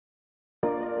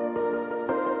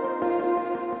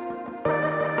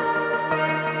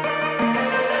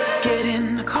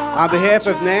On behalf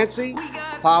of Nancy,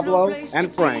 Pablo,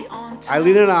 and Frank,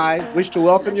 Eileen and I wish to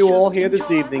welcome you all here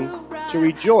this evening to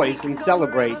rejoice and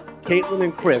celebrate Kaitlyn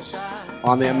and Chris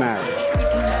on their marriage.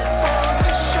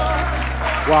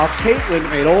 While Kaitlyn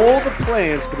made all the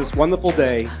plans for this wonderful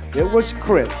day, it was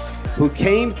Chris who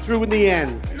came through in the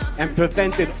end and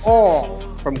prevented all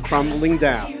from crumbling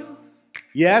down.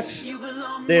 Yes,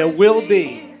 there will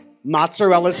be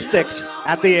mozzarella sticks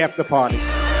at the after party.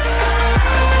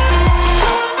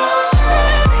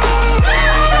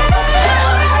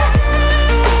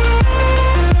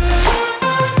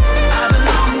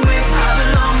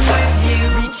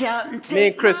 Me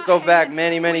and Chris go back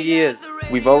many, many years.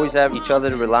 We've always had each other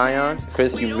to rely on.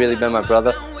 Chris, you've really been my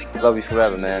brother. Love you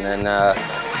forever, man. And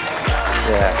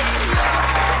yeah.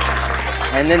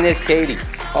 And then there's Katie,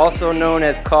 also known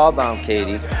as Car-Bound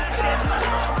Katie.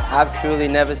 I've truly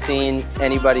never seen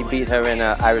anybody beat her in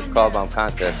an Irish car-bound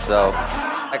contest. So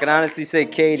I can honestly say,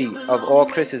 Katie, of all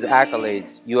Chris's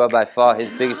accolades, you are by far his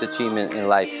biggest achievement in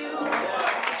life.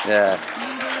 Yeah.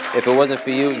 If it wasn't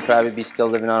for you, you'd probably be still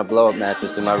living on a blow-up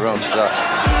mattress in my room, so.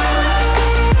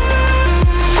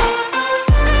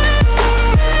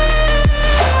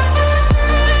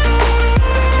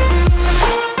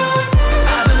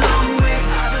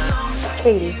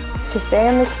 Katie, to say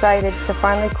I'm excited to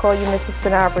finally call you Mrs.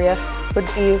 Sanabria would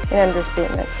be an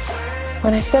understatement.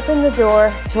 When I step in the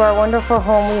door to our wonderful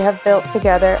home we have built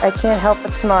together, I can't help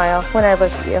but smile when I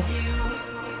look at you.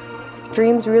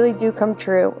 Dreams really do come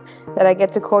true, that I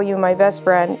get to call you my best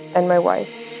friend and my wife.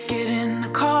 Get in the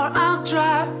car, I'll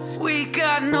drive. We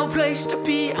got no place to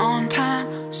be on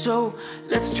time, so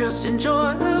let's just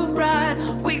enjoy the ride.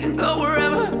 We can go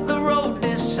wherever the road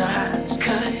decides,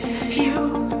 'cause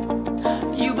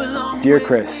you belong. Dear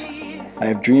Chris, I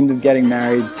have dreamed of getting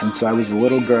married since I was a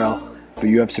little girl, but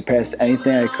you have surpassed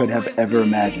anything I could have ever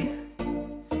imagined.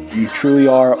 You truly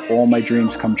are all my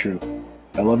dreams come true.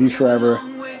 I love you forever.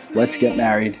 Let's get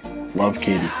married. Love,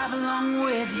 Katie.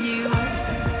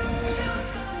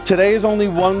 Today is only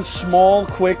one small,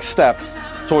 quick step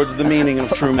towards the meaning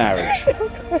of true marriage.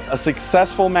 A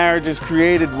successful marriage is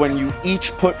created when you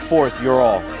each put forth your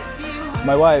all.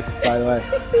 My wife, by the way.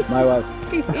 My wife.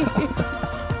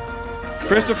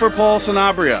 Christopher Paul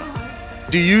Sanabria,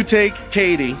 do you take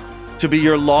Katie to be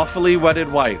your lawfully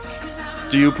wedded wife?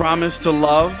 Do you promise to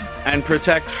love and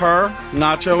protect her,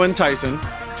 Nacho, and Tyson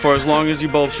for as long as you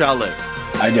both shall live?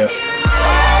 I do.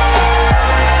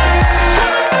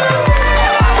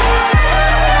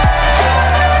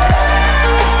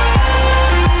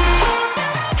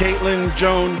 Kaitlyn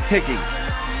Joan Hickey,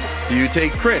 do you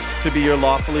take Chris to be your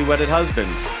lawfully wedded husband,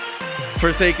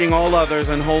 forsaking all others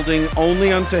and holding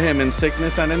only unto him in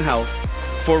sickness and in health,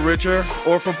 for richer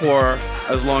or for poorer,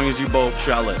 as long as you both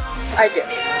shall live? I do.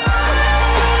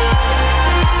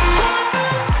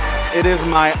 It is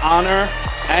my honor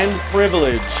and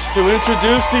privilege to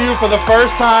introduce to you for the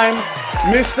first time,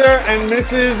 Mr. and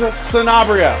Mrs.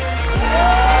 Sanabria.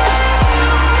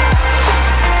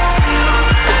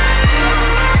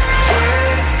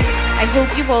 I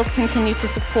hope you both continue to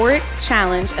support,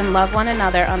 challenge, and love one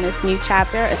another on this new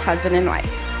chapter as husband and wife.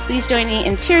 Please join me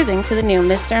in cheersing to the new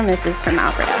Mr. and Mrs.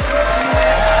 Sanabria.